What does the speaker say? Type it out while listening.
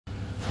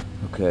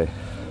Okay,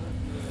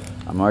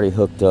 I'm already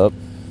hooked up,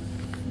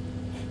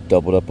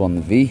 doubled up on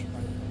the V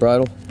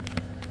bridle,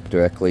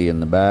 directly in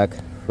the back,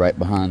 right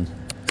behind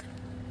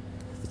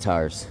the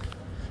tires.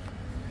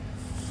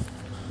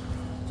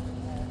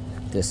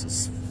 This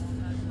is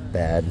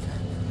bad.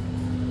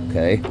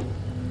 Okay,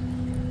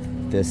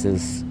 this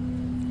is,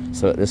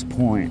 so at this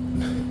point,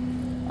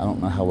 I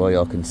don't know how well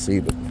y'all can see,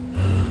 but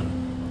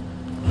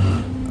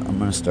I'm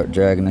gonna start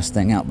dragging this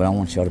thing out, but I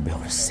want y'all to be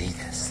able to see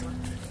this.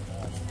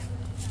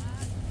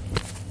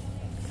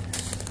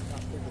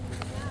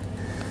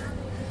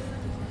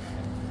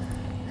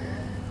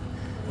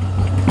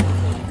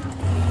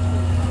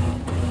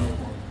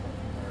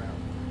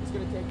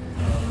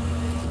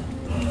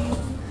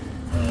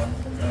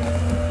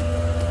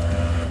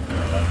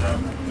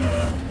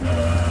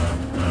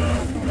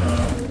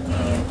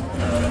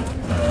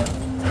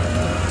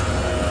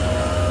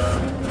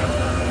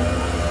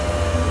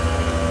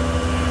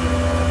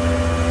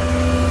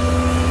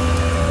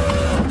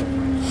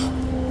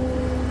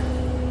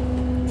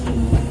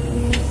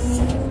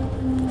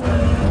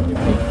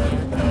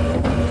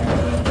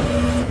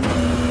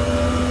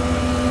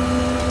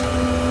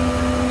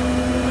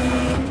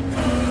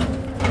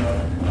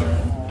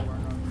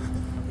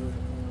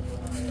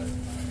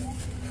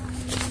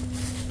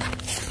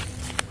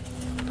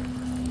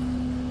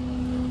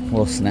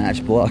 We'll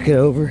snatch block it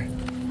over.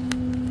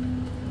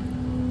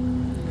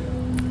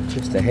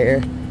 Just a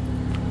hair.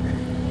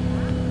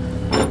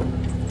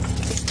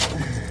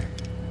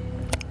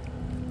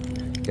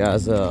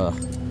 Guys,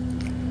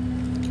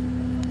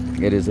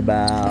 it is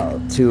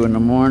about 2 in the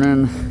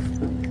morning,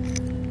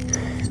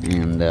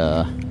 and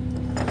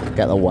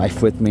got the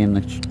wife with me in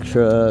the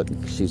truck.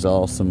 She's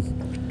awesome.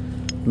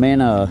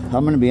 Man, I'm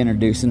gonna be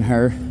introducing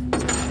her.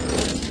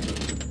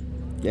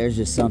 There's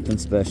just something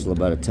special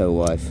about a tow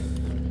wife.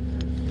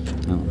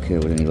 I don't care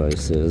what anybody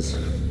says.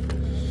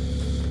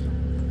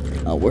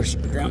 I'll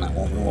worship the ground that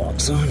woman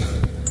walks on.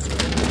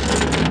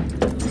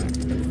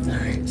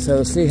 Alright,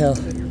 so see how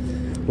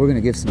we're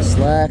gonna give some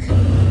slack.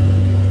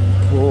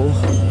 Pull.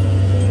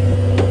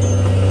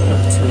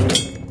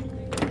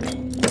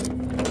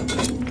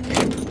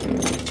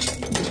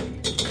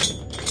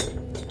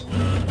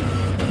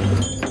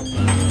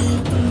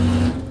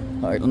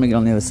 Alright, let me get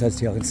on the other side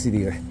so y'all can see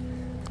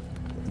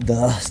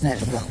the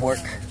snatch block work.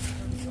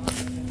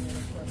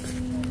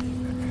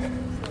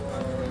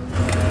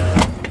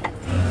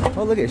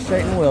 Oh, look at it,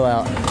 straighten the wheel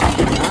out.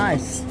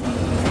 Nice.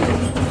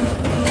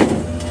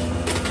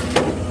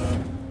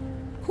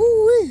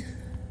 Whoo-wee.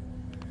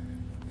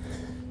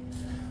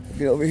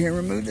 Get over here and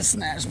remove the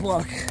snatch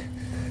block.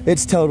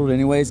 It's totaled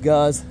anyways,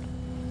 guys.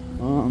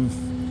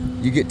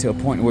 You get to a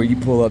point where you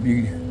pull up,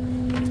 you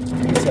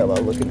can tell by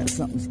looking at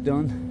something's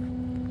done.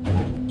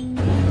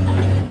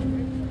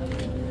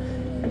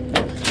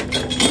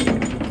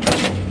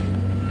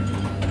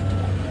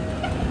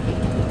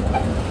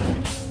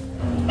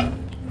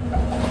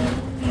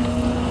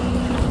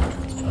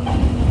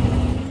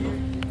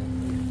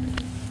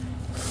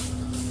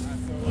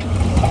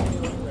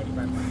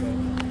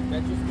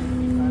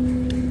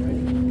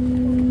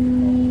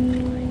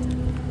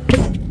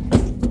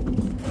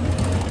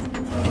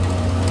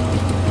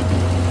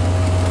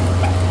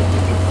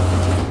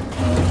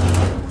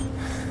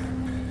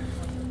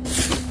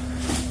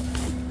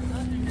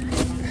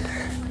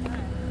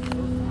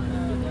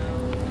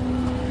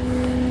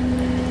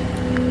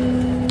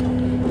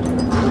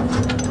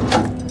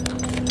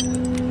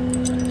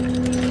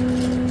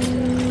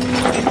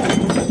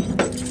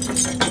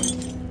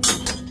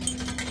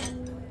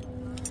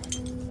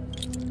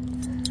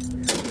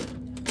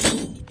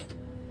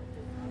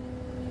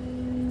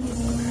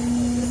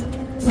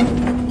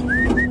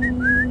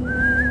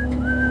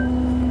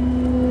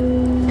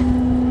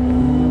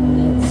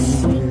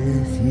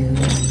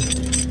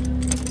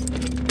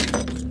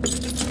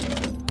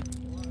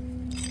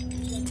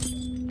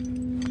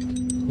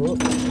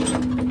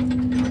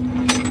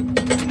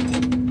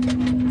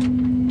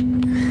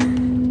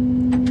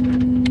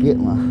 Get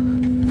my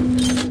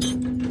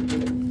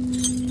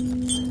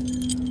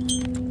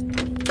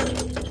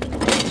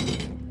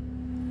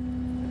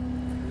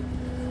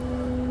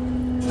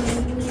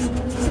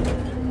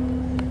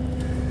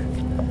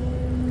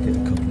get a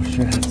couple of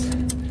shots.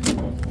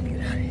 Get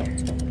out of here.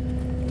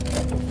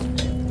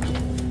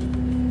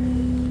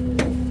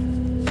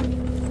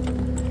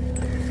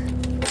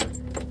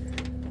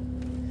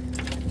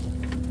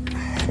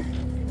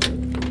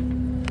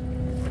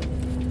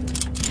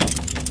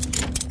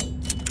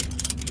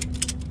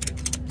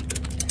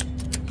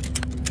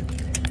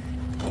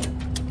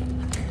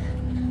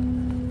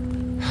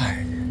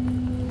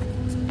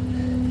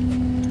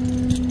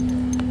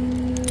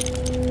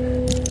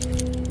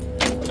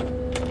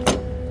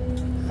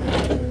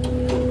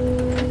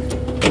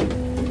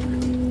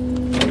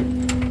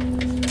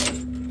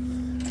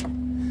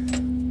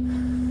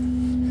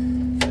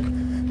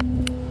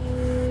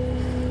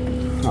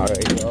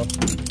 Alright, y'all.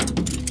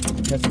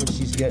 That's what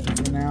she's getting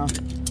for now.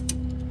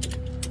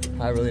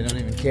 I really don't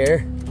even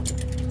care.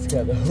 It's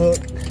got the hook,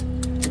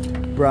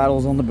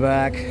 bridles on the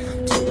back,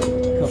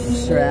 a couple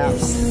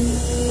straps.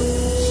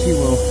 She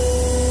will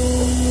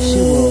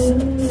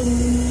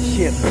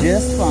ship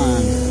just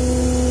fine.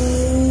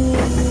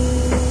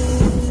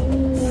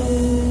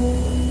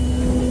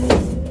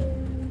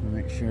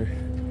 Make sure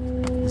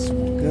this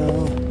will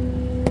go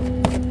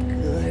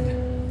good.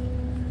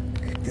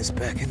 Kick this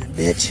back in the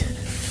ditch.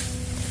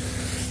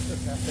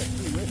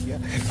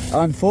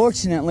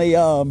 Unfortunately,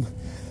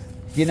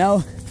 you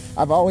know,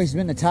 I've always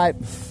been the type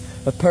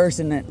of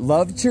person that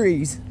loved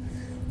trees,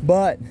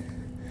 but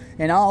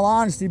in all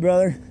honesty,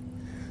 brother,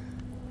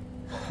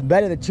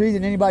 better the tree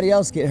than anybody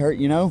else get hurt,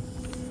 you know?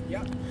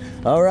 Yep.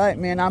 All right,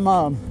 man, I'm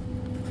all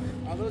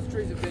those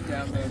trees have been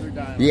down there, they're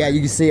dying. yeah, you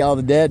can see all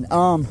the dead.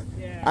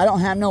 Yeah. I don't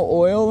have no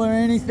oil or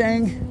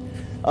anything.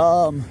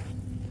 Let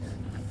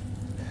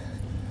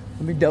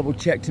me double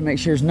check to make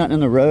sure there's nothing in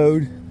the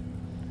road.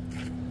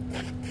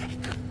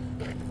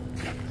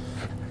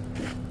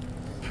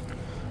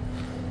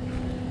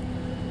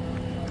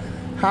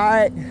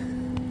 Hi.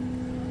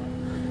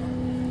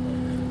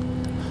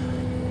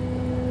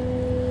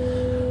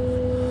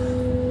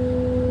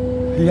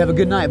 You have a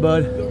good night,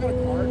 bud. Still got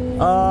a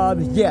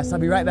card? Yes, I'll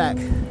be right back.